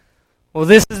Well,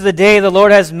 this is the day the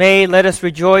Lord has made. Let us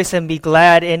rejoice and be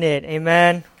glad in it.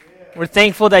 Amen. Yeah. We're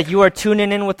thankful that you are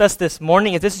tuning in with us this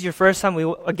morning. If this is your first time, we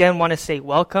again want to say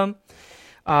welcome.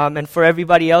 And for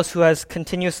everybody else who has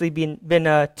continuously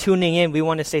been tuning in, we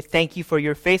want to say thank you for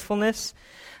your faithfulness.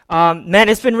 Man,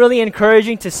 it's been really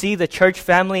encouraging to see the church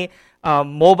family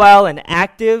mobile and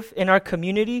active in our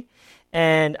community.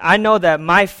 And I know that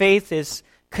my faith is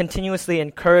continuously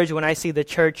encouraged when I see the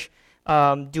church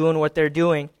doing what they're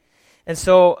doing. And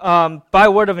so, by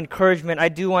word of encouragement, I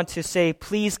do want to say,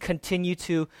 please continue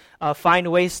to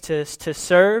find ways to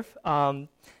serve.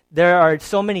 There are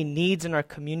so many needs in our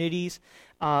communities,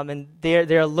 and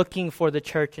they're looking for the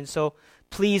church. And so,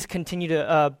 please continue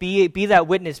to be that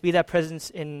witness, be that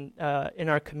presence in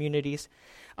our communities.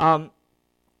 Man,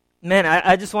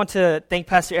 I just want to thank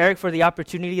Pastor Eric for the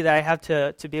opportunity that I have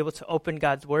to be able to open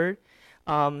God's Word.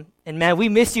 And man, we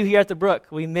miss you here at the Brook.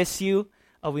 We miss you.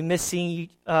 We miss seeing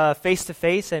you face to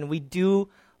face, and we do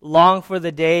long for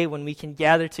the day when we can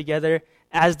gather together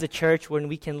as the church, when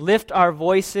we can lift our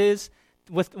voices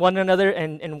with one another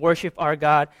and worship our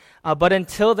God. But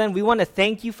until then, we want to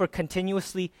thank you for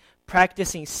continuously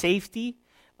practicing safety,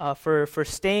 for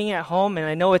staying at home. And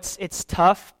I know it's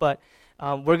tough, but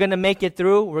we're going to make it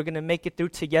through. We're going to make it through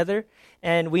together.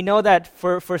 And we know that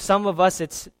for some of us,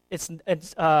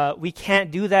 we can't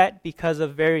do that because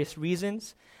of various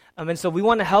reasons. And so we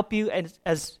want to help you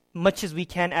as much as we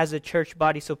can as a church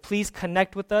body. So please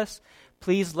connect with us.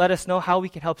 Please let us know how we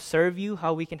can help serve you,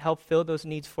 how we can help fill those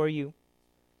needs for you.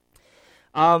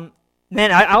 Man,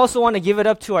 I also want to give it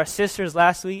up to our sisters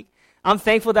last week. I'm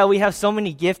thankful that we have so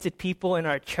many gifted people in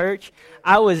our church.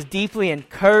 I was deeply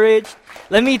encouraged.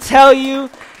 Let me tell you,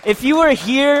 if you were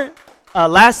here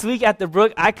last week at the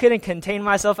Brook, I couldn't contain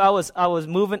myself. I was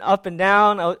moving up and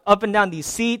down these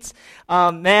seats.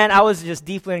 Man, I was just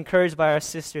deeply encouraged by our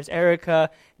sisters, Erica,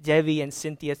 Debbie, and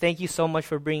Cynthia. Thank you so much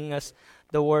for bringing us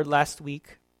the word last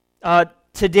week.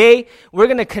 Today, we're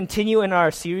going to continue in our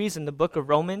series in the book of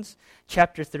Romans,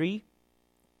 chapter 3.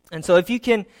 And so if you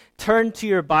can turn to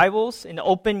your Bibles and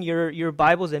open your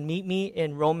Bibles and meet me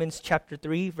in Romans chapter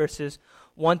 3, verses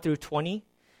 1 through 20.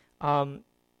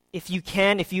 If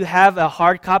you have a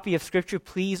hard copy of Scripture,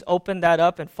 please open that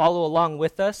up and follow along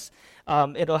with us.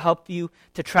 It'll help you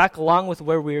to track along with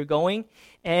where we're going.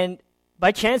 And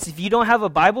by chance, if you don't have a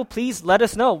Bible, please let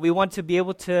us know. We want to be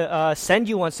able to send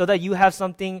you one so that you have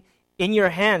something in your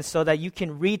hands so that you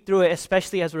can read through it,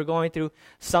 especially as we're going through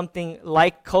something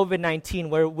like COVID-19,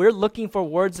 where we're looking for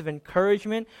words of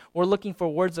encouragement. We're looking for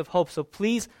words of hope. So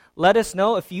please let us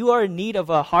know. If you are in need of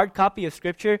a hard copy of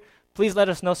Scripture, please let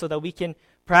us know so that we can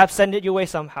perhaps send it your way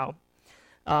somehow.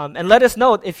 And let us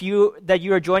know that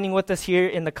you are joining with us here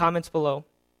in the comments below.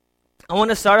 I want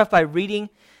to start off by reading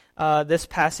this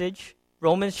passage,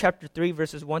 Romans chapter 3,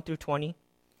 verses 1 through 20.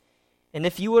 And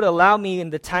if you would allow me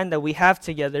in the time that we have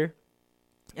together,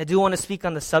 I do want to speak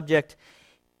on the subject,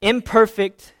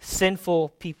 imperfect,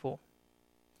 sinful people.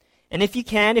 And if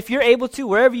you're able to,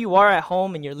 wherever you are at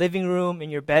home, in your living room, in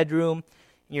your bedroom,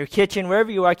 in your kitchen,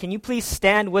 wherever you are, can you please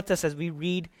stand with us as we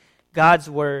read God's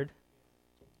Word?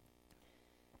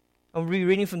 I'll be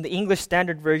reading from the English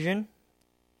Standard Version.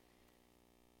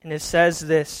 And it says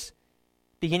this,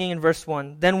 beginning in verse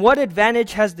 1. Then what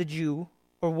advantage has the Jew,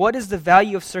 or what is the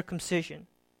value of circumcision?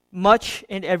 Much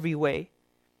in every way.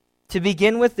 To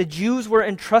begin with, the Jews were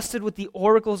entrusted with the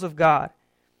oracles of God.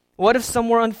 What if some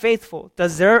were unfaithful?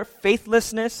 Does their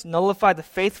faithlessness nullify the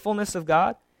faithfulness of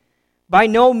God? By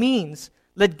no means.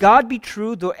 Let God be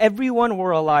true, though everyone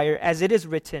were a liar, as it is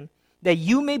written, that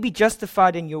you may be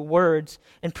justified in your words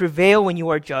and prevail when you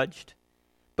are judged.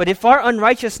 But if our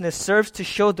unrighteousness serves to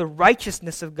show the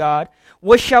righteousness of God,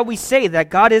 what shall we say, that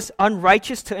God is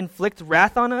unrighteous to inflict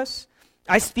wrath on us?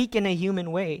 I speak in a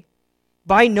human way.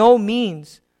 By no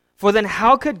means. For then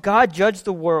how could God judge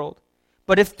the world?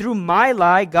 But if through my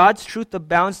lie God's truth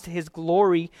abounds to his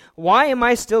glory, why am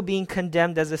I still being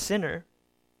condemned as a sinner?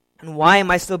 And why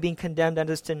am I still being condemned as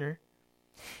a sinner?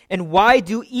 And why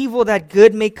do evil that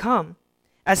good may come?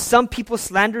 As some people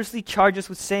slanderously charge us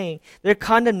with saying, their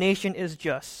condemnation is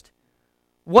just.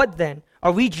 What then?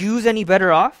 Are we Jews any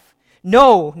better off?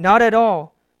 No, not at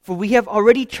all. For we have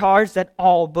already charged that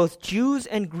all, both Jews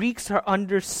and Greeks, are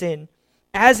under sin.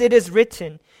 As it is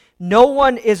written, no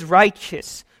one is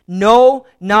righteous. No,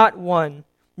 not one.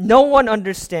 No one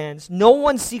understands. No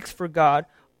one seeks for God.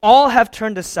 All have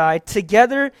turned aside.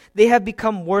 Together they have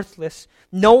become worthless.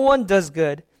 No one does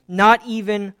good, not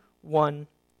even one.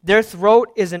 Their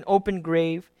throat is an open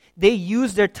grave. They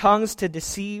use their tongues to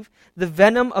deceive. The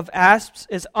venom of asps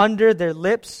is under their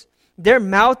lips. Their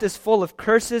mouth is full of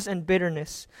curses and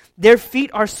bitterness. Their feet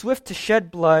are swift to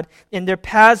shed blood, and their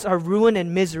paths are ruin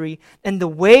and misery. And the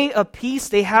way of peace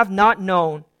they have not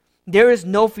known. There is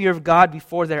no fear of God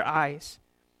before their eyes.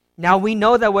 Now we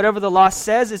know that whatever the law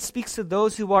says, it speaks to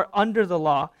those who are under the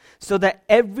law, so that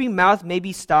every mouth may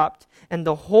be stopped, and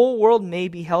the whole world may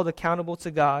be held accountable to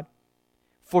God.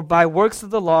 For by works of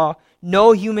the law,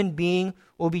 no human being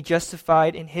will be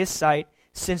justified in his sight,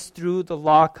 since through the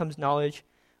law comes knowledge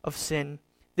of sin.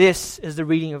 This is the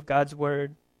reading of God's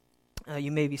word.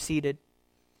 You may be seated.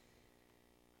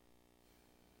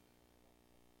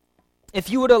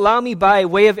 If you would allow me by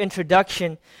way of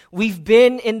introduction, we've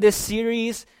been in this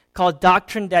series called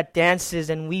Doctrine That Dances,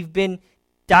 and we've been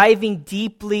diving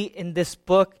deeply in this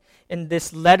book, in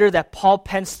this letter that Paul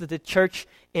pens to the church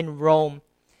in Rome.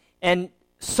 And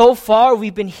so far,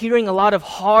 we've been hearing a lot of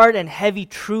hard and heavy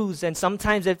truths, and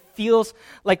sometimes it feels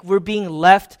like we're being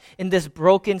left in this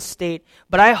broken state.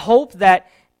 But I hope that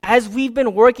as we've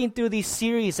been working through these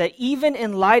series, that even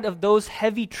in light of those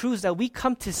heavy truths, that we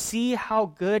come to see how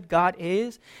good God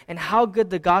is and how good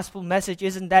the gospel message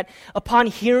is, and that upon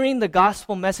hearing the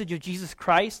gospel message of Jesus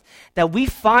Christ, that we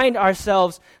find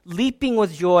ourselves leaping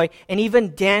with joy and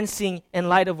even dancing in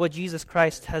light of what Jesus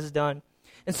Christ has done.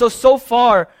 And so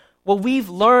far, what we've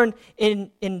learned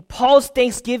in Paul's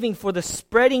thanksgiving for the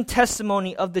spreading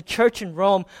testimony of the church in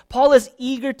Rome, Paul is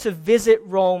eager to visit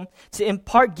Rome to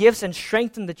impart gifts and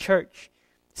strengthen the church.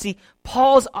 See,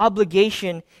 Paul's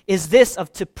obligation is this,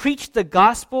 of to preach the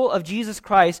gospel of Jesus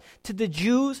Christ to the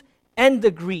Jews and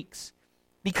the Greeks,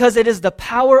 because it is the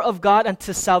power of God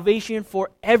unto salvation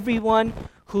for everyone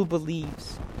who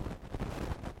believes.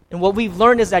 And what we've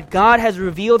learned is that God has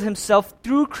revealed himself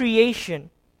through creation.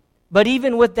 But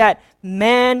even with that,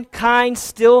 mankind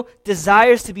still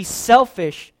desires to be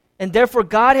selfish, and therefore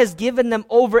God has given them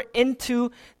over into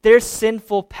their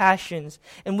sinful passions.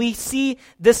 And we see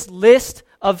this list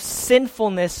of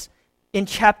sinfulness in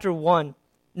chapter 1.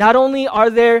 Not only are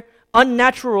there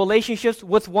unnatural relationships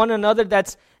with one another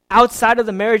that's outside of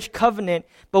the marriage covenant,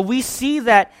 but we see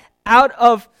that out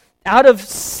of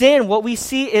sin, what we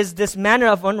see is this manner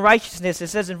of unrighteousness. It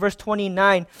says in verse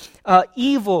 29,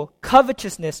 evil,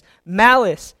 covetousness,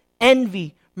 malice,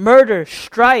 envy, murder,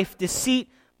 strife, deceit,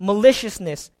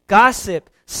 maliciousness, gossip,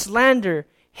 slander,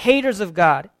 haters of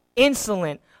God,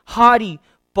 insolent, haughty,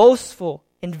 boastful,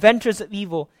 inventors of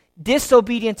evil,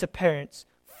 disobedient to parents,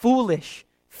 foolish,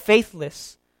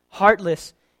 faithless,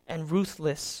 heartless, and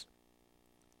ruthless.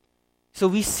 So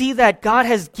we see that God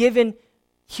has given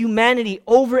humanity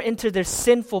over into their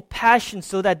sinful passions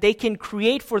so that they can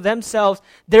create for themselves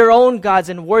their own gods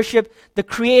and worship the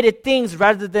created things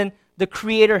rather than the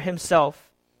Creator himself.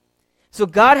 So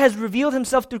God has revealed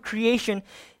himself through creation,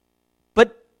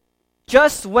 but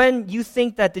just when you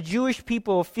think that the Jewish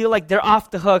people feel like they're off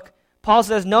the hook, Paul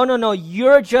says, no,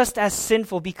 you're just as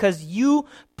sinful because you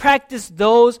practice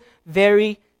those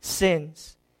very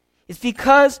sins. It's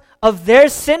because of their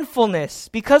sinfulness,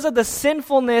 because of the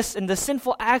sinfulness and the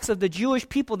sinful acts of the Jewish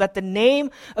people, that the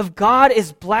name of God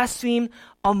is blasphemed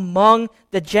among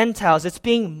the Gentiles. It's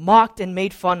being mocked and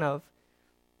made fun of.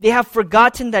 They have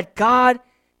forgotten that God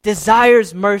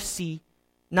desires mercy,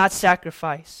 not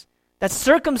sacrifice. That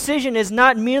circumcision is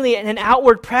not merely an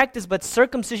outward practice, but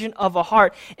circumcision of a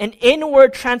heart, an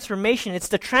inward transformation. It's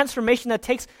the transformation that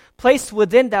takes place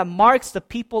within that marks the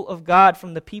people of God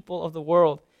from the people of the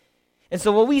world. And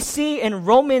so what we see in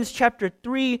Romans chapter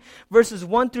 3, verses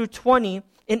 1 through 20,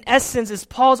 in essence is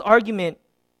Paul's argument.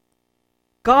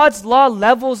 God's law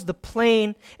levels the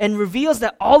plane and reveals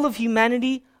that all of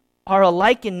humanity are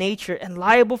alike in nature and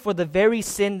liable for the very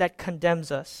sin that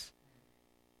condemns us.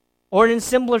 Or in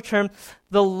simpler terms,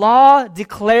 the law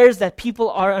declares that people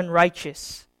are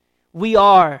unrighteous. We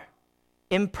are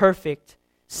imperfect,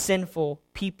 sinful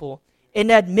people. And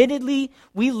admittedly,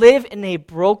 we live in a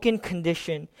broken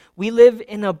condition. We live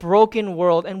in a broken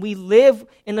world, and we live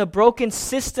in a broken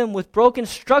system with broken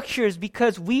structures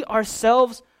because we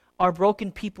ourselves are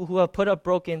broken people who have put up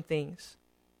broken things.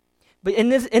 But in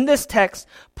this text,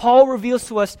 Paul reveals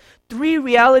to us three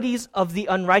realities of the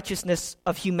unrighteousness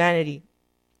of humanity.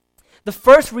 The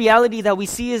first reality that we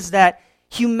see is that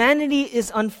humanity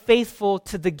is unfaithful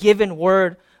to the given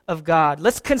word of God.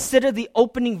 Let's consider the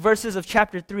opening verses of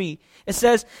chapter 3. It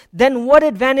says, "Then what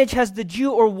advantage has the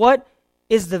Jew, or what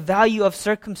is the value of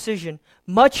circumcision?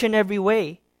 Much in every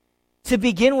way. To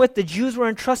begin with, the Jews were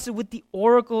entrusted with the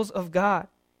oracles of God."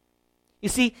 You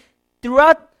see,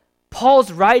 throughout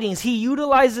Paul's writings, he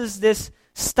utilizes this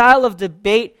style of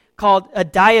debate called a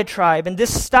diatribe. And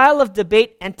this style of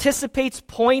debate anticipates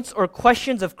points or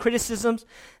questions of criticisms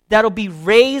that'll be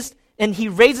raised And he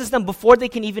raises them before they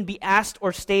can even be asked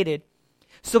or stated.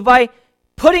 So by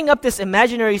putting up this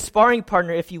imaginary sparring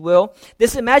partner, if you will,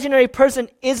 this imaginary person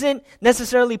isn't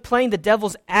necessarily playing the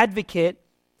devil's advocate,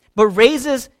 but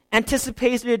raises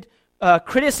anticipated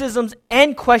criticisms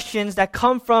and questions that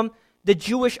come from the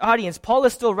Jewish audience. Paul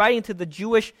is still writing to the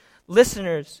Jewish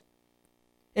listeners.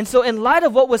 And so in light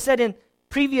of what was said in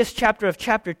previous chapter of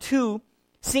chapter 2,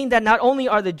 seeing that not only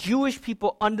are the Jewish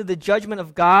people under the judgment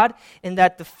of God, and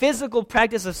that the physical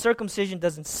practice of circumcision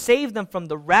doesn't save them from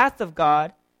the wrath of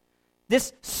God,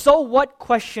 this so what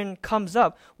question comes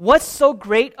up. What's so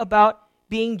great about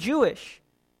being Jewish?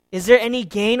 Is there any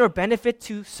gain or benefit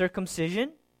to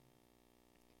circumcision?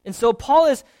 And so Paul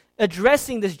is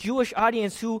addressing this Jewish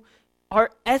audience who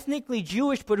are ethnically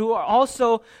Jewish, but who are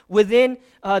also within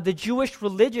the Jewish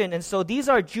religion. And so these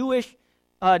are Jewish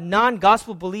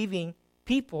non-gospel believing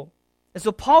people. And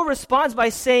so Paul responds by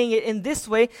saying it in this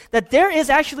way, that there is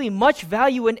actually much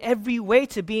value in every way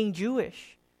to being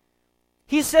Jewish.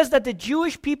 He says that the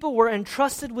Jewish people were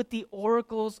entrusted with the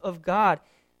oracles of God.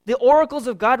 The oracles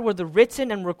of God were the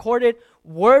written and recorded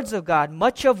words of God,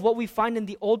 much of what we find in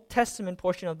the Old Testament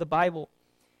portion of the Bible.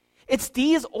 It's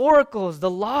these oracles, the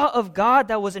law of God,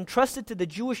 that was entrusted to the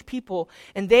Jewish people,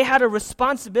 and they had a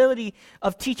responsibility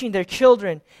of teaching their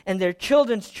children and their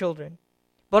children's children,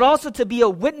 but also to be a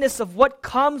witness of what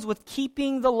comes with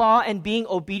keeping the law and being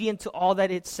obedient to all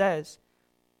that it says.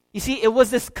 You see, it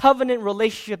was this covenant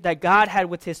relationship that God had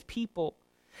with his people,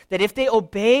 that if they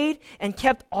obeyed and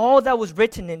kept all that was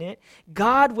written in it,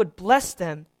 God would bless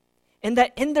them. And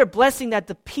that in their blessing, that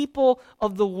the people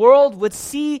of the world would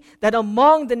see that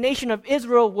among the nation of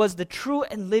Israel was the true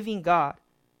and living God.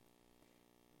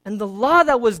 And the law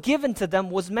that was given to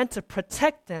them was meant to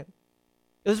protect them.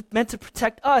 It was meant to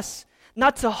protect us,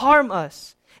 not to harm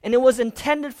us. And it was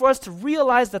intended for us to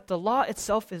realize that the law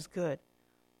itself is good.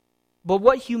 But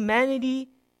what humanity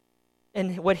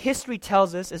and what history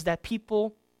tells us is that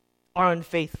people are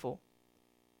unfaithful.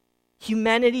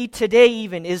 Humanity today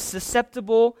even is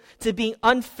susceptible to being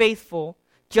unfaithful,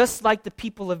 just like the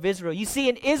people of Israel. You see,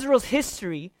 in Israel's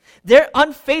history, their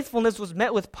unfaithfulness was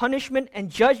met with punishment and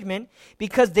judgment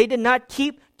because they did not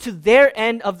keep to their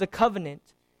end of the covenant.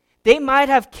 They might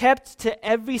have kept to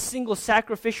every single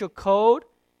sacrificial code,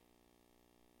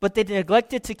 but they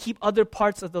neglected to keep other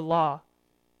parts of the law,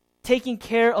 taking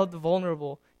care of the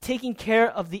vulnerable, taking care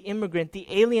of the immigrant, the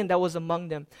alien that was among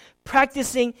them,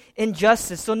 practicing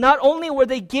injustice. So not only were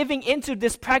they giving into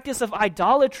this practice of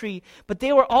idolatry, but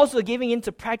they were also giving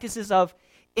into practices of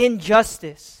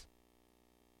injustice.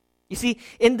 You see,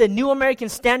 in the New American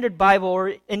Standard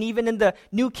Bible, and even in the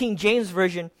New King James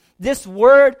Version, this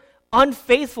word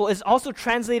unfaithful is also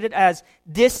translated as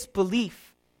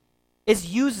disbelief. It's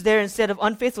used there instead of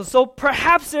unfaithful. So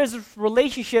perhaps there's a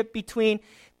relationship between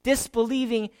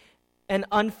disbelieving and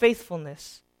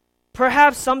unfaithfulness.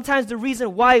 Perhaps sometimes the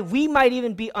reason why we might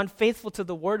even be unfaithful to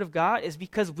the Word of God is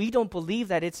because we don't believe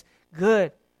that it's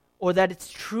good or that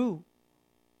it's true.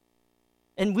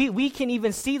 And we can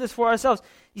even see this for ourselves.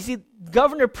 You see,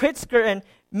 Governor Pritzker and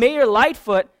Mayor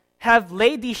Lightfoot have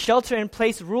laid these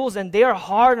shelter-in-place rules, and they are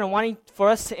hard on wanting for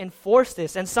us to enforce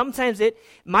this. And sometimes it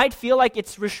might feel like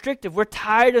it's restrictive. We're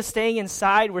tired of staying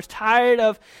inside. We're tired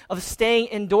of staying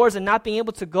indoors and not being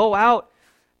able to go out.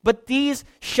 But these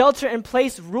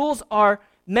shelter-in-place rules are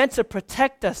meant to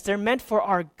protect us. They're meant for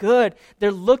our good.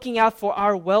 They're looking out for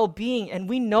our well-being. And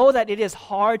we know that it is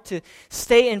hard to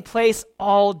stay in place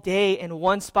all day in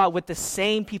one spot with the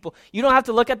same people. You don't have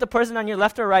to look at the person on your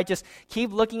left or right. Just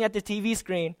keep looking at the TV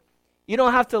screen. You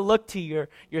don't have to look to your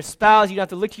spouse. You don't have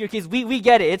to look to your kids. We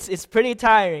get it. It's pretty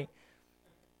tiring.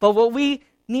 But what we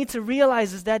need to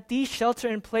realize is that these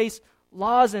shelter-in-place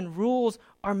laws and rules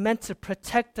are meant to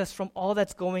protect us from all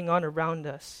that's going on around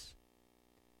us.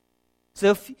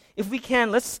 So if we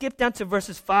can, let's skip down to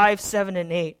verses 5, 7,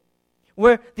 and 8,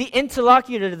 where the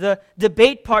interlocutor, the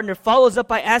debate partner, follows up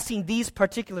by asking these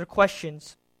particular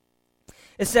questions.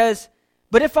 It says,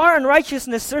 "But if our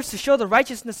unrighteousness serves to show the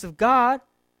righteousness of God,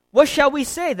 what shall we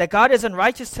say? That God is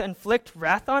unrighteous to inflict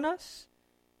wrath on us?"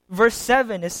 Verse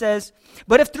 7, it says,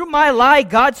 "But if through my lie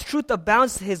God's truth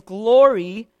abounds to his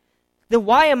glory, then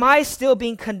why am I still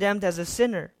being condemned as a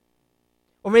sinner?"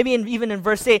 Or maybe even in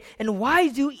verse 8, "And why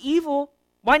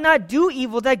not do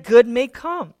evil that good may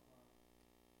come?"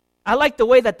 I like the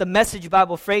way that the Message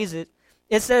Bible phrases it.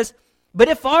 It says, "But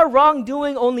if our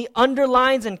wrongdoing only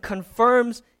underlines and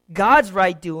confirms God's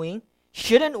right doing,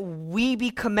 shouldn't we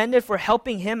be commended for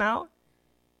helping him out?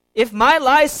 If my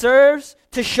lie serves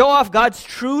to show off God's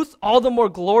truth all the more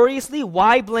gloriously,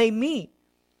 why blame me?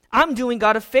 I'm doing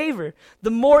God a favor.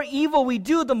 The more evil we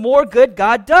do, the more good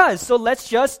God does. So let's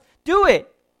just do it.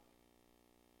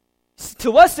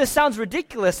 To us, this sounds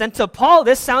ridiculous, and to Paul,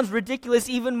 this sounds ridiculous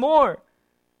even more.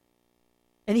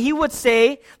 And he would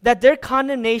say that their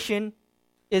condemnation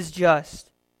is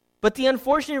just. But the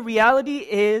unfortunate reality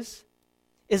is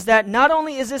that not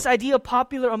only is this idea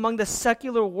popular among the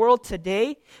secular world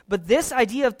today, but this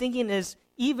idea of thinking is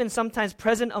even sometimes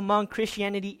present among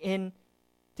Christianity in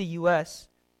the U.S.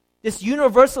 This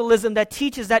universalism that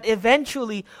teaches that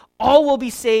eventually all will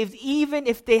be saved even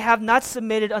if they have not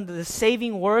submitted under the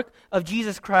saving work of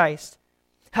Jesus Christ.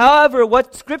 However,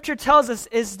 what Scripture tells us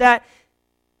is that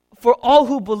for all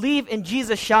who believe in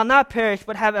Jesus shall not perish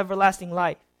but have everlasting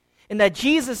life. And that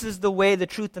Jesus is the way, the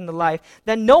truth, and the life.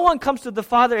 That no one comes to the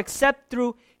Father except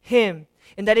through Him.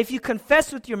 And that if you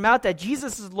confess with your mouth that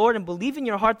Jesus is Lord and believe in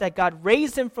your heart that God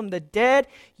raised Him from the dead,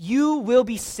 you will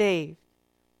be saved.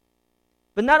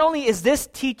 But not only is this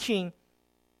teaching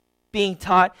being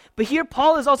taught, but here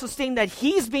Paul is also saying that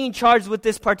he's being charged with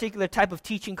this particular type of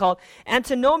teaching called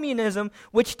antinomianism,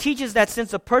 which teaches that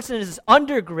since a person is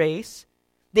under grace,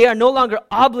 they are no longer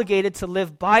obligated to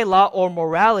live by law or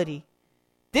morality.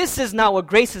 This is not what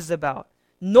grace is about,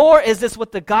 nor is this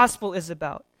what the gospel is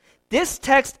about. This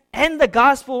text and the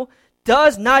gospel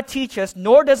does not teach us,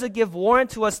 nor does it give warrant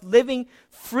to us living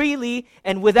freely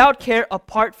and without care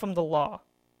apart from the law.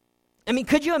 I mean,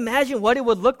 could you imagine what it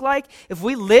would look like if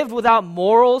we lived without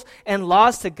morals and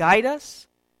laws to guide us?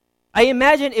 I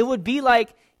imagine it would be like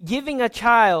giving a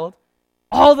child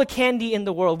all the candy in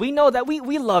the world. We know that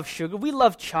we love sugar, we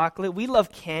love chocolate, we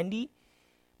love candy,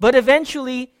 but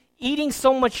eventually eating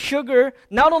so much sugar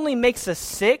not only makes us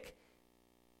sick,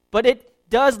 but it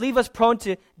does leave us prone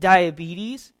to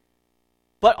diabetes,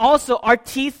 but also our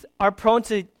teeth are prone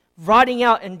to rotting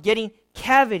out and getting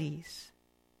cavities.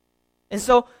 And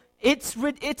so it's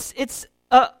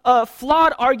a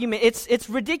flawed argument. It's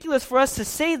ridiculous for us to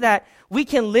say that we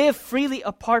can live freely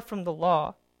apart from the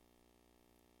law.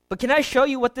 But can I show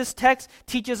you what this text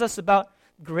teaches us about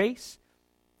grace?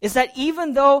 Is that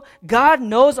even though God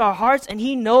knows our hearts and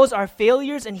He knows our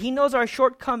failures and He knows our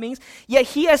shortcomings, yet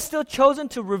He has still chosen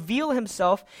to reveal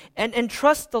Himself and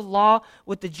entrust the law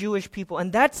with the Jewish people.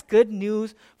 And that's good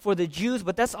news for the Jews,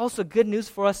 but that's also good news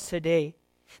for us today.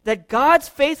 That God's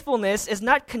faithfulness is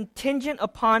not contingent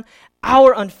upon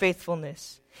our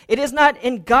unfaithfulness. It is not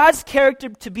in God's character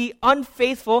to be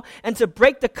unfaithful and to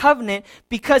break the covenant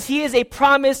because He is a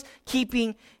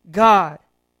promise-keeping God.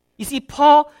 You see,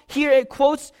 Paul here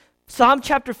quotes Psalm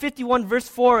chapter 51 verse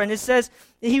 4, and it says,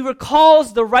 he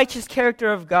recalls the righteous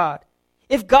character of God.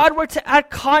 If God were to act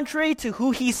contrary to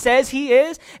who He says He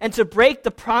is and to break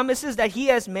the promises that He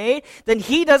has made, then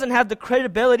He doesn't have the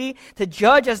credibility to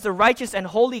judge as the righteous and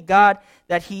holy God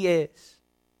that He is.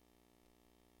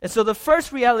 And so the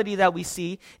first reality that we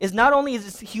see is not only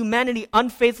is humanity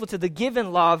unfaithful to the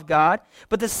given law of God,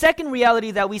 but the second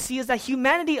reality that we see is that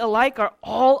humanity alike are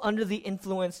all under the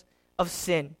influence of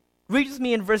sin. Read with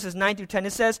me in verses 9 through 10.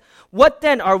 It says, "What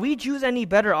then? Are we Jews any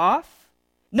better off?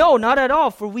 No, not at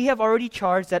all, for we have already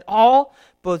charged that all,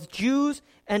 both Jews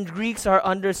and Greeks, are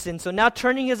under sin." So now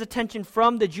turning his attention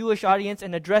from the Jewish audience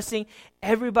and addressing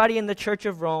everybody in the Church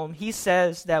of Rome, he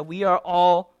says that we are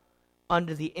all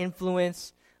under the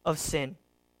influence of sin.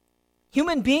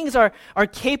 Human beings are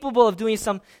capable of doing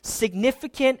some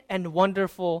significant and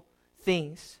wonderful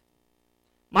things.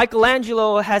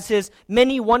 Michelangelo has his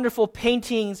many wonderful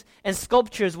paintings and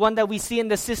sculptures, one that we see in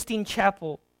the Sistine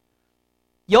Chapel.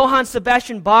 Johann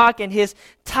Sebastian Bach and his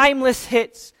timeless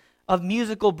hits of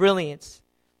musical brilliance.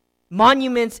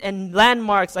 Monuments and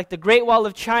landmarks like the Great Wall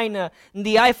of China and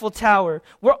the Eiffel Tower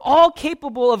were all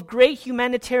capable of great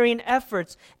humanitarian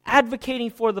efforts, advocating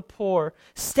for the poor,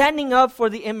 standing up for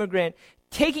the immigrant,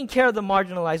 taking care of the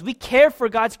marginalized. We care for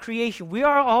God's creation. We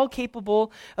are all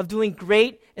capable of doing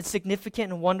great and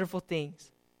significant and wonderful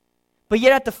things. But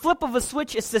yet at the flip of a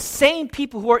switch, it's the same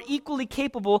people who are equally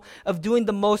capable of doing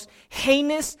the most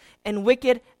heinous and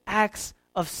wicked acts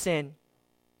of sin.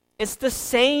 It's the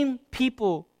same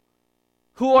people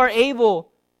who are able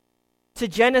to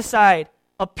genocide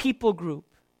a people group.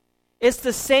 It's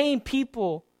the same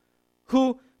people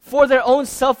who, for their own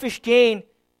selfish gain,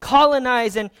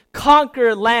 colonize and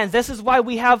conquer lands. This is why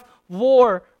we have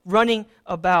war running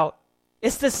about.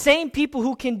 It's the same people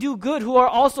who can do good who are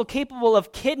also capable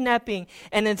of kidnapping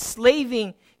and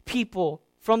enslaving people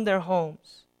from their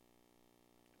homes.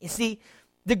 You see,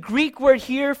 the Greek word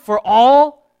here for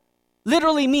all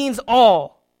literally means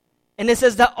all. And it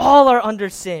says that all are under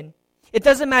sin. It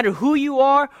doesn't matter who you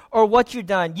are or what you've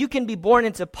done. You can be born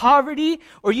into poverty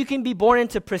or you can be born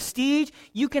into prestige.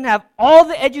 You can have all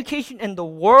the education in the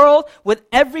world with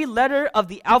every letter of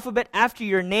the alphabet after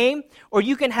your name, or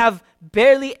you can have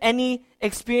barely any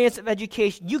experience of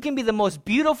education. You can be the most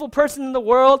beautiful person in the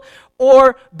world,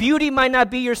 or beauty might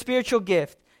not be your spiritual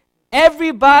gift.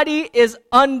 Everybody is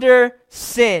under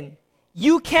sin.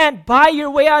 You can't buy your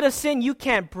way out of sin. You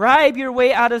can't bribe your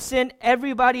way out of sin.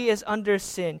 Everybody is under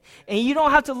sin. And you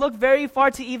don't have to look very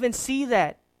far to even see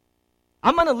that.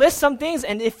 I'm going to list some things,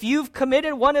 and if you've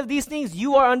committed one of these things,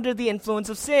 you are under the influence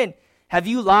of sin. Have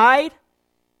you lied?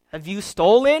 Have you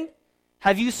stolen?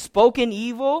 Have you spoken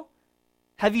evil?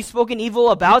 Have you spoken evil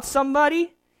about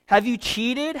somebody? Have you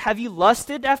cheated? Have you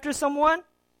lusted after someone?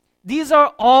 These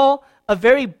are all a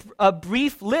very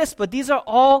brief list, but these are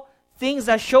all things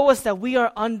that show us that we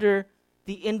are under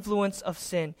the influence of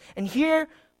sin. And here,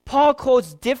 Paul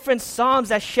quotes different psalms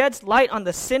that sheds light on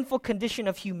the sinful condition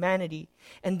of humanity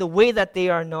and the way that they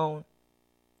are known.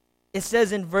 It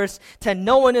says in verse 10,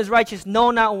 "No one is righteous,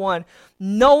 no, not one.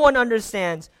 No one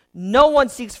understands. No one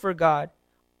seeks for God.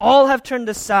 All have turned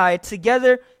aside.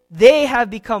 Together they have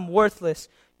become worthless.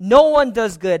 No one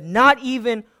does good, not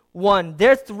even one.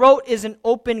 Their throat is an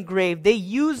open grave. They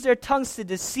use their tongues to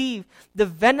deceive. The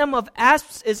venom of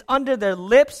asps is under their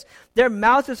lips. Their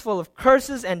mouth is full of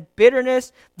curses and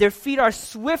bitterness. Their feet are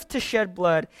swift to shed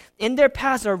blood. In their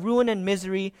paths are ruin and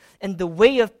misery, and the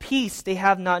way of peace they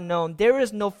have not known. There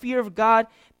is no fear of God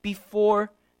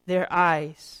before their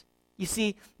eyes." You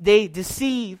see, they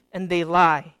deceive and they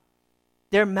lie.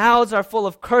 Their mouths are full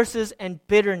of curses and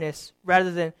bitterness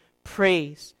rather than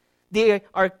praise. They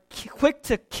are quick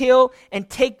to kill and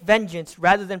take vengeance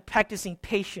rather than practicing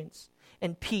patience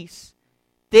and peace.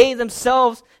 They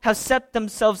themselves have set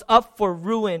themselves up for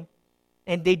ruin,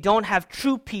 and they don't have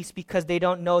true peace because they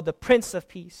don't know the Prince of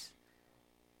Peace.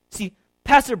 See,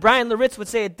 Pastor Brian Loritz would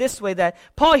say it this way, that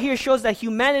Paul here shows that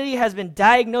humanity has been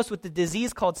diagnosed with the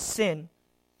disease called sin.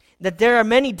 That there are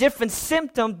many different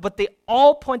symptoms, but they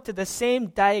all point to the same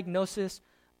diagnosis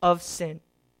of sin.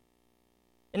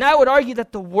 And I would argue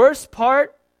that the worst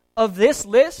part of this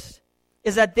list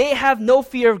is that they have no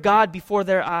fear of God before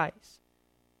their eyes.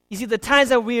 You see, the times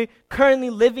that we're currently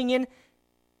living in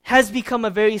has become a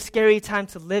very scary time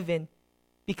to live in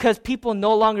because people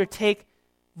no longer take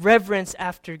reverence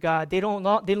after God. They no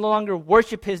longer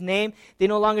worship His name. They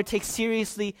no longer take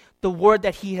seriously the word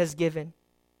that He has given.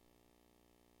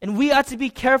 And we ought to be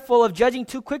careful of judging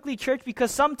too quickly, church,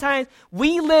 because sometimes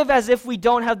we live as if we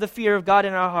don't have the fear of God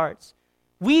in our hearts.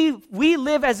 We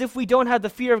live as if we don't have the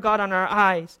fear of God on our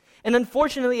eyes. And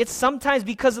unfortunately, it's sometimes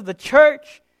because of the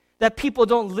church that people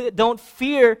don't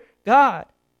fear God.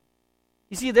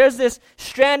 You see, there's this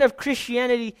strand of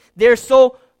Christianity. They're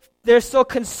so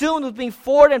consumed with being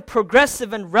forward and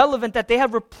progressive and relevant that they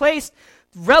have replaced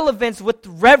relevance with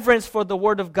reverence for the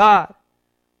Word of God.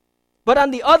 But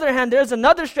on the other hand, there's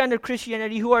another strand of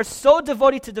Christianity who are so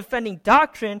devoted to defending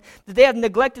doctrine that they have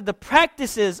neglected the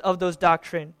practices of those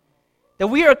doctrine. That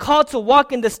we are called to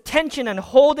walk in this tension and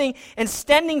holding and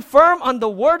standing firm on the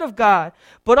Word of God,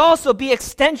 but also be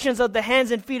extensions of the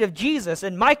hands and feet of Jesus.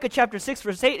 In Micah chapter 6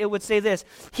 verse 8, it would say this,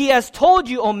 "He has told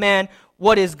you, O man,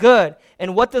 what is good.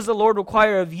 And what does the Lord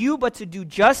require of you but to do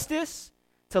justice,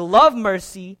 to love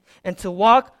mercy, and to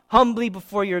walk humbly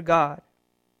before your God."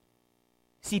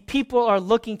 See, people are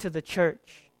looking to the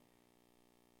church.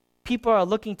 People are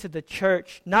looking to the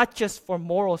church, not just for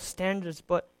moral standards,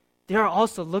 but they are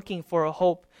also looking for a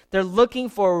hope. They're looking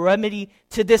for a remedy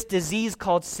to this disease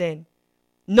called sin.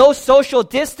 No social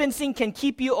distancing can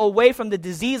keep you away from the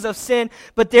disease of sin,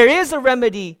 but there is a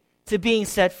remedy to being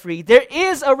set free. There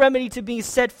is a remedy to being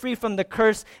set free from the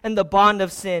curse and the bond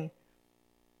of sin.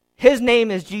 His name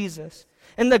is Jesus.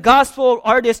 And the gospel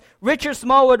artist Richard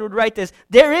Smallwood would write this,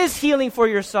 "There is healing for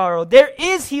your sorrow. There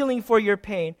is healing for your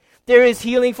pain. There is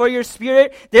healing for your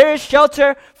spirit. There is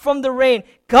shelter from the rain.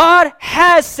 God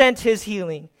has sent His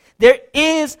healing. There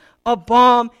is a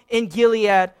balm in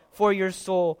Gilead for your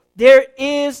soul. There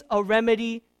is a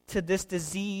remedy to this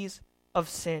disease of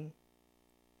sin."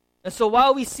 And so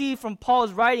while we see from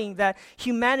Paul's writing that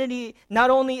humanity not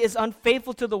only is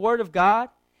unfaithful to the Word of God,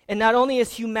 and not only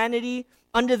is humanity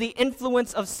under the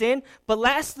influence of sin, but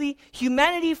lastly,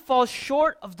 humanity falls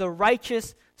short of the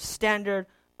righteous standard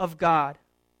of God.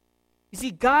 You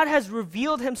see, God has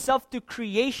revealed Himself through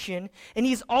creation, and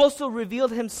He's also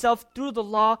revealed Himself through the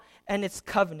law and its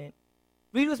covenant.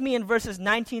 Read with me in verses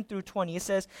 19 through 20. It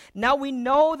says, "Now we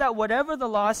know that whatever the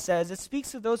law says, it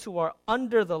speaks to those who are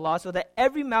under the law, so that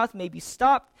every mouth may be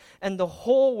stopped and the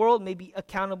whole world may be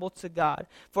accountable to God.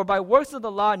 For by works of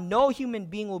the law, no human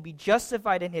being will be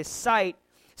justified in his sight,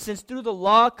 since through the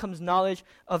law comes knowledge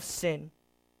of sin."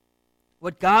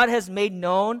 What God has made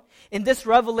known in this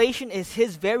revelation is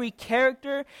his very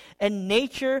character and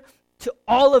nature to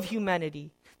all of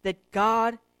humanity, that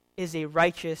God is a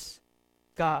righteous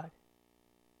God.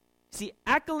 See,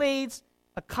 accolades,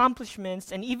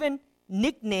 accomplishments, and even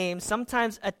nicknames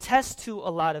sometimes attest to a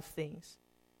lot of things.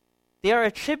 They are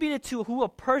attributed to who a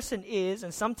person is,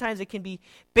 and sometimes it can be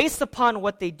based upon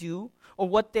what they do or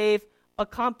what they've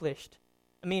accomplished.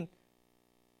 I mean,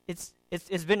 it's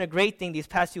been a great thing these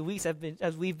past few weeks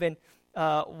as we've been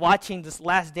watching this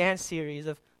Last Dance series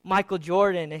of Michael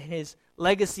Jordan and his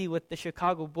legacy with the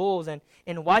Chicago Bulls, and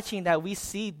in watching that, we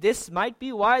see this might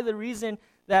be why the reason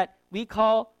that we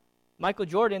call Michael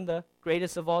Jordan the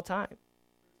greatest of all time.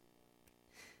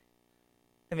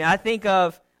 I mean, I think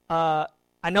of, I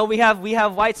know we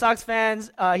have White Sox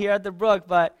fans here at the Brook,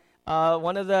 but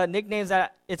one of the nicknames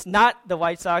that it's not the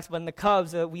White Sox, but in the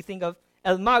Cubs, we think of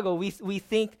El Mago. We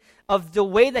think of the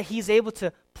way that he's able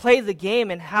to play the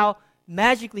game and how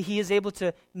magically he is able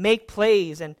to make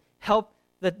plays and help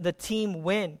the team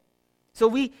win. So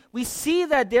we see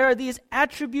that there are these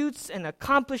attributes and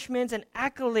accomplishments and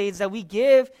accolades that we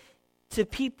give to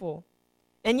people.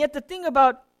 And yet the thing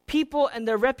about people and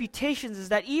their reputations is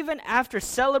that even after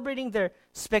celebrating their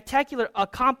spectacular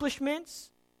accomplishments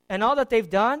and all that they've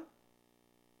done,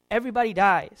 everybody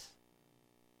dies.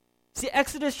 See,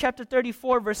 Exodus chapter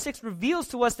 34, verse 6 reveals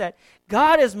to us that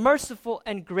God is merciful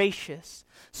and gracious,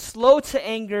 slow to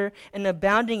anger, and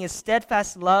abounding in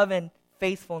steadfast love and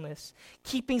faithfulness,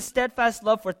 keeping steadfast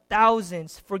love for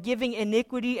thousands, forgiving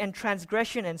iniquity and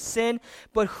transgression and sin,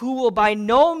 but who will by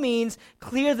no means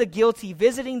clear the guilty,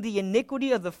 visiting the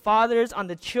iniquity of the fathers on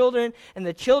the children and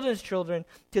the children's children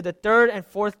to the third and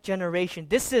fourth generation.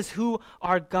 This is who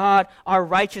our God, our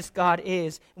righteous God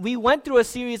is. We went through a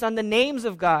series on the names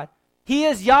of God. He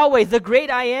is Yahweh, the great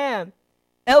I am.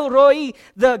 El Roi,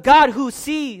 the God who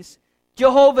sees.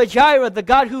 Jehovah Jireh, the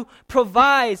God who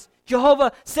provides.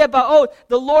 Jehovah Sebaoth,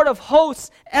 the Lord of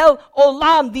hosts. El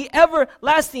Olam, the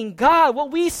everlasting God.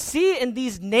 What we see in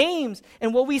these names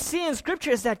and what we see in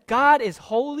Scripture is that God is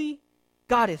holy,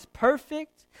 God is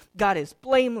perfect, God is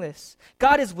blameless,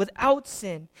 God is without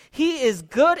sin. He is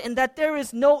good in that there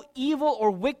is no evil or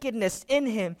wickedness in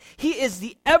him. He is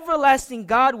the everlasting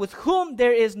God with whom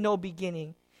there is no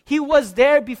beginning. He was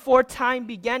there before time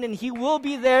began, and he will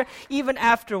be there even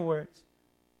afterwards.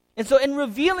 And so in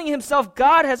revealing himself,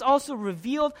 God has also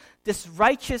revealed this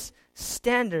righteous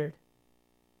standard.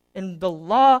 And the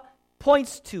law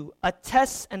points to,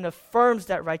 attests, and affirms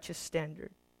that righteous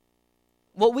standard.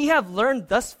 What we have learned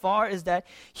thus far is that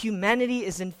humanity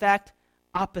is in fact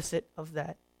opposite of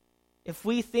that. If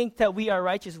we think that we are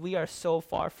righteous, we are so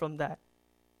far from that.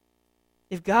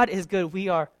 If God is good, we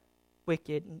are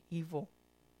wicked and evil.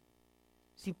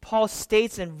 See, Paul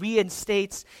states and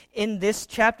reinstates in this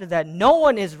chapter that no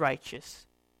one is righteous.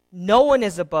 No one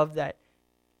is above that.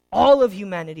 All of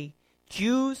humanity,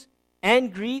 Jews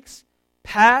and Greeks,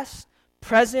 past,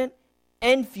 present,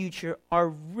 and future, are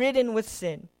ridden with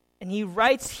sin. And he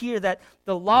writes here that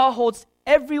the law holds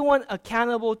everyone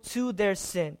accountable to their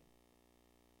sin.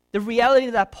 The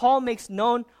reality that Paul makes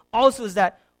known also is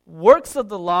that works of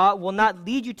the law will not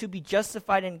lead you to be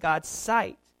justified in God's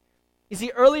sight. You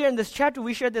see, earlier in this chapter,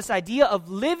 we shared this idea of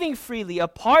living freely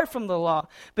apart from the law.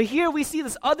 But here we see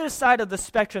this other side of the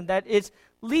spectrum, that is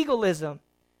legalism.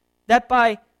 That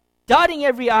by dotting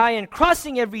every I and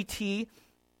crossing every T,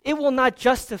 it will not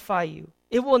justify you.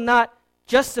 It will not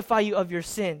justify you of your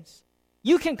sins.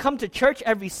 You can come to church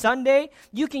every Sunday.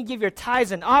 You can give your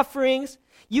tithes and offerings.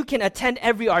 You can attend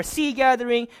every RC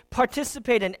gathering,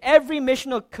 participate in every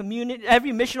missional community,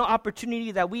 every missional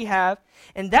opportunity that we have,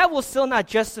 and that will still not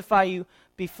justify you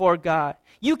before God.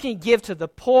 You can give to the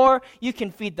poor, you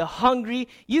can feed the hungry,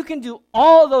 you can do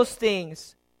all those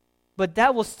things, but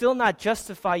that will still not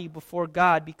justify you before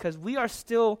God because we are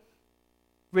still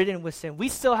ridden with sin. We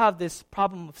still have this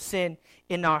problem of sin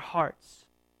in our hearts.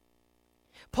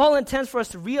 Paul intends for us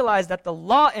to realize that the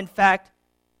law, in fact,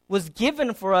 was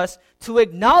given for us to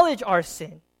acknowledge our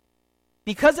sin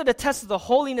because it attests to the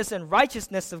holiness and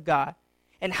righteousness of God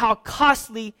and how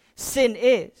costly sin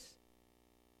is.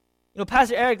 You know,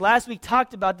 Pastor Eric last week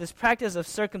talked about this practice of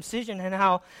circumcision and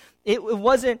how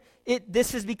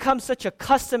this has become such a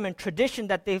custom and tradition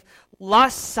that they've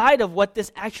lost sight of what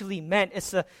this actually meant.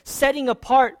 It's a setting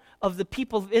apart of the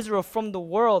people of Israel from the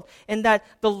world, and that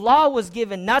the law was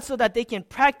given not so that they can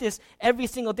practice every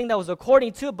single thing that was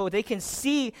according to it, but they can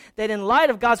see that in light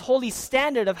of God's holy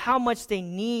standard of how much they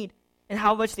need and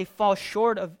how much they fall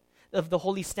short of the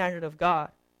holy standard of God.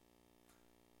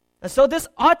 And so this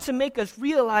ought to make us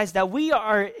realize that we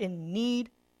are in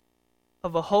need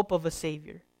of a hope of a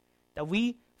Savior, that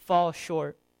we fall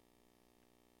short.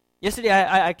 Yesterday,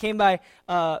 I came by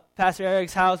Pastor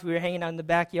Eric's house. We were hanging out in the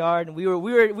backyard, and we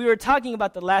were talking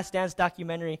about the Last Dance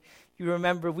documentary. If you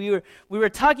remember, we were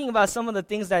talking about some of the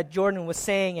things that Jordan was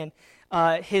saying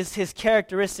and his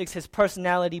characteristics, his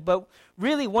personality. But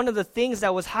really, one of the things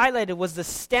that was highlighted was the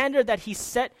standard that he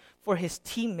set for his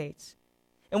teammates.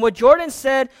 And what Jordan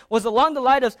said was along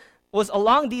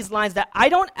these lines that I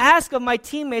don't ask of my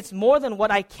teammates more than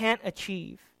what I can't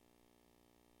achieve.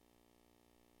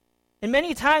 And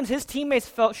many times his teammates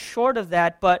fell short of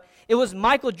that, but it was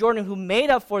Michael Jordan who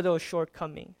made up for those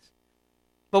shortcomings.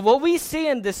 But what we see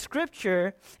in this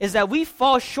scripture is that we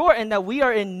fall short and that we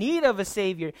are in need of a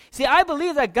Savior. See, I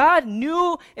believe that God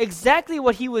knew exactly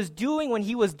what he was doing when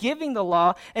he was giving the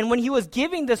law and when he was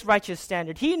giving this righteous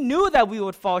standard. He knew that we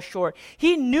would fall short.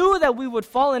 He knew that we would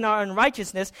fall in our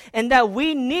unrighteousness and that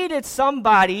we needed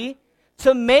somebody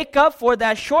to make up for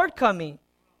that shortcoming.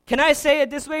 Can I say it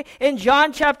this way? In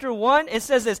John chapter 1, it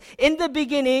says this, "In the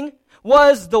beginning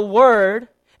was the Word,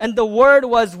 and the Word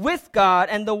was with God,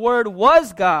 and the Word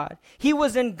was God. He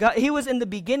was in the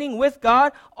beginning with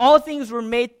God. All things were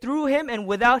made through him, and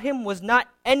without him was not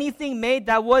anything made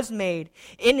that was made.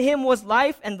 In him was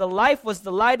life, and the life was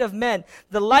the light of men.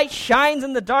 The light shines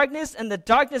in the darkness, and the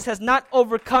darkness has not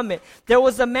overcome it. There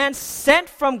was a man sent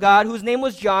from God, whose name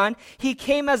was John. He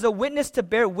came as a witness to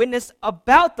bear witness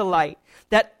about the light,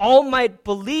 that all might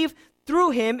believe through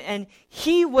him, and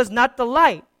he was not the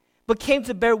light, but came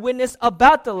to bear witness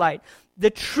about the light. The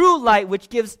true light, which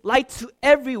gives light to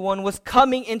everyone, was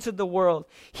coming into the world.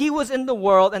 He was in the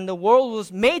world, and the world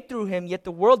was made through him, yet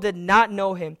the world did not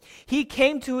know him. He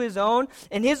came to his own,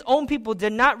 and his own people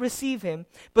did not receive him.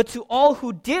 But to all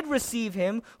who did receive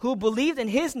him, who believed in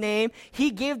his name,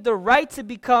 he gave the right to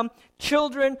become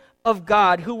children of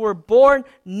God, who were born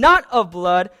not of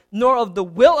blood, nor of the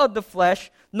will of the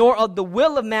flesh, nor of the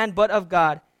will of man, but of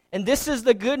God." And this is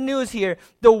the good news here.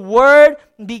 The Word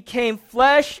became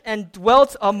flesh and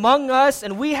dwelt among us,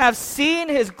 and we have seen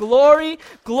his glory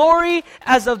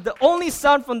as of the only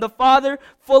Son from the Father,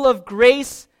 full of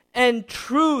grace and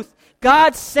truth.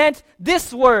 God sent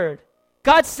this Word.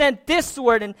 God sent this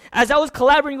Word. And as I was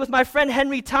collaborating with my friend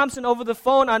Henry Thompson over the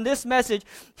phone on this message,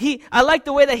 I like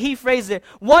the way that he phrased it.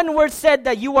 One word said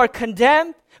that you are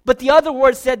condemned, but the other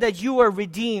word said that you are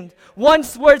redeemed. One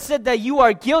word said that you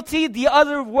are guilty. The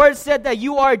other word said that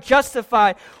you are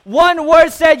justified. One word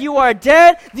said you are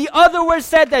dead. The other word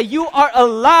said that you are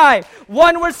alive.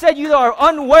 One word said you are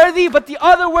unworthy, but the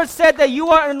other word said that you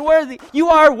are unworthy. You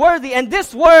are worthy. And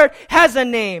this word has a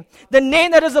name. The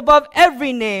name that is above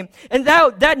every name. And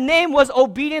that name was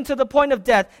obedient to the point of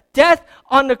death. Death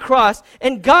on the cross.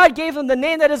 And God gave him the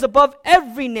name that is above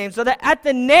every name, so that at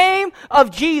the name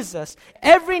of Jesus,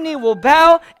 every knee will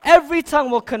bow, every tongue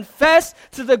will confess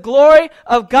to the glory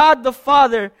of God the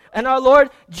Father and our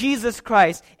Lord Jesus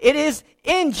Christ. It is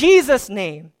in Jesus'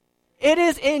 name. It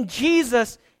is in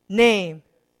Jesus' name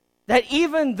that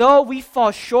even though we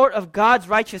fall short of God's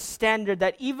righteous standard,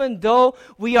 that even though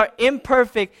we are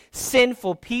imperfect,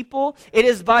 sinful people, it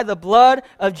is by the blood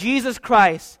of Jesus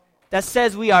Christ that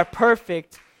says we are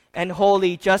perfect and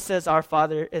holy, just as our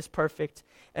Father is perfect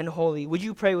and holy. Would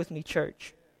you pray with me,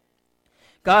 church?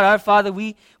 God, our Father,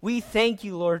 we thank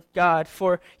you, Lord God,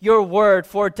 for your word,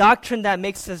 for doctrine that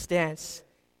makes us dance.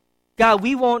 God,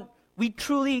 we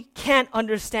truly can't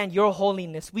understand your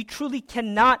holiness. We truly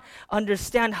cannot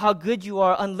understand how good you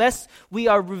are unless we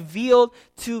are revealed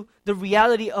to the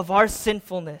reality of our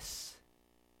sinfulness.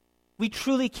 We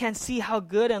truly can't see how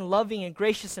good and loving and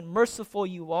gracious and merciful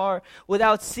you are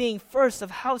without seeing first of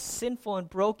how sinful and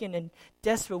broken and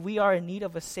desperate we are in need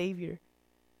of a Savior.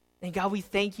 And God, we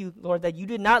thank you, Lord, that you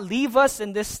did not leave us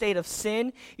in this state of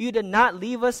sin. You did not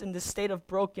leave us in this state of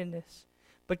brokenness.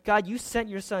 But God, you sent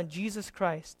your Son, Jesus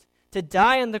Christ, to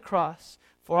die on the cross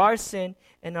for our sin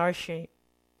and our shame.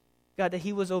 God, that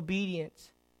he was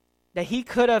obedient, that he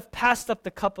could have passed up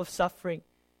the cup of suffering.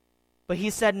 But he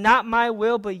said, not my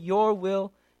will, but your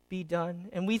will be done.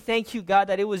 And we thank you, God,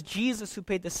 that it was Jesus who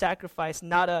paid the sacrifice,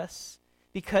 not us,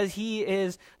 because he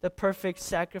is the perfect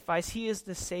sacrifice. He is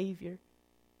the Savior.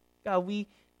 God, we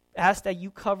ask that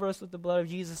you cover us with the blood of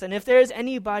Jesus. And if there is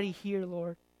anybody here,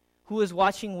 Lord, who is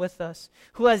watching with us,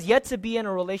 who has yet to be in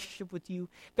a relationship with you,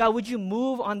 God, would you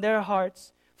move on their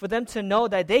hearts for them to know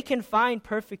that they can find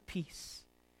perfect peace,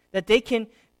 that they can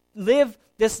live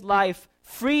this life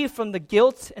free from the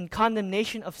guilt and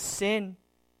condemnation of sin,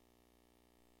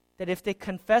 that if they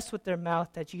confess with their mouth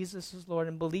that Jesus is Lord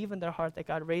and believe in their heart that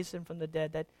God raised him from the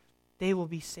dead, that they will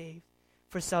be saved.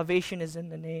 For salvation is in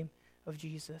the name of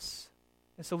Jesus.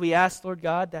 And so we ask, Lord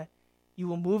God, that you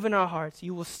will move in our hearts.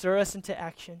 You will stir us into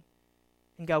action.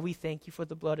 And God, we thank you for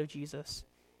the blood of Jesus.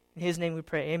 In his name we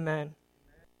pray, amen.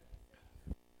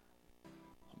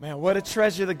 Man, what a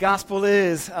treasure the gospel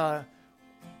is. Man,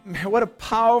 what a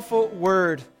powerful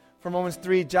word from Romans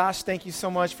 3. Josh, thank you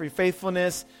so much for your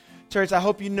faithfulness. Church, I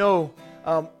hope you know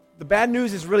the bad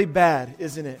news is really bad,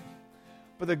 isn't it?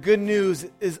 But the good news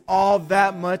is all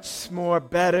that much more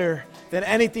better than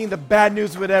anything the bad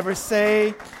news would ever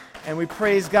say. And we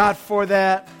praise God for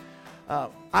that.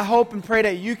 I hope and pray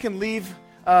that you can leave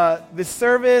this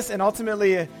service and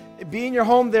ultimately be in your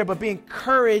home there, but be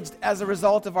encouraged as a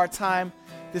result of our time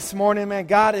this morning. Man,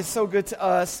 God is so good to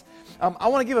us. I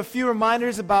want to give a few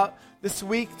reminders about this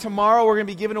week. Tomorrow we're going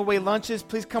to be giving away lunches.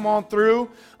 Please come on through.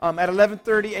 At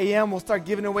 11:30 a.m. we'll start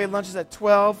giving away lunches at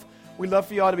 12. We'd love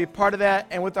for you all to be part of that.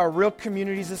 And with our real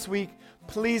communities this week,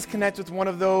 please connect with one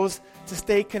of those to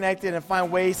stay connected and find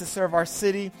ways to serve our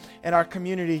city and our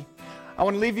community. I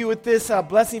want to leave you with this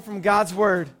blessing from God's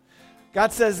word.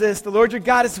 God says this: the Lord your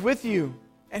God is with you,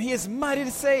 and he is mighty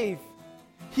to save.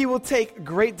 He will take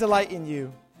great delight in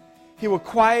you. He will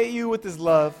quiet you with his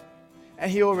love,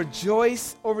 and he will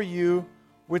rejoice over you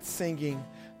with singing.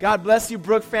 God bless you,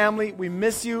 Brook family. We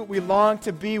miss you. We long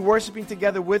to be worshiping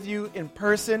together with you in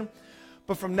person.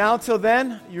 But from now till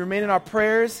then, you remain in our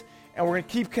prayers, and we're going to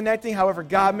keep connecting however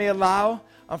God may allow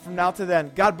from now to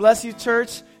then. God bless you,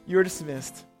 church. You're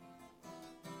dismissed.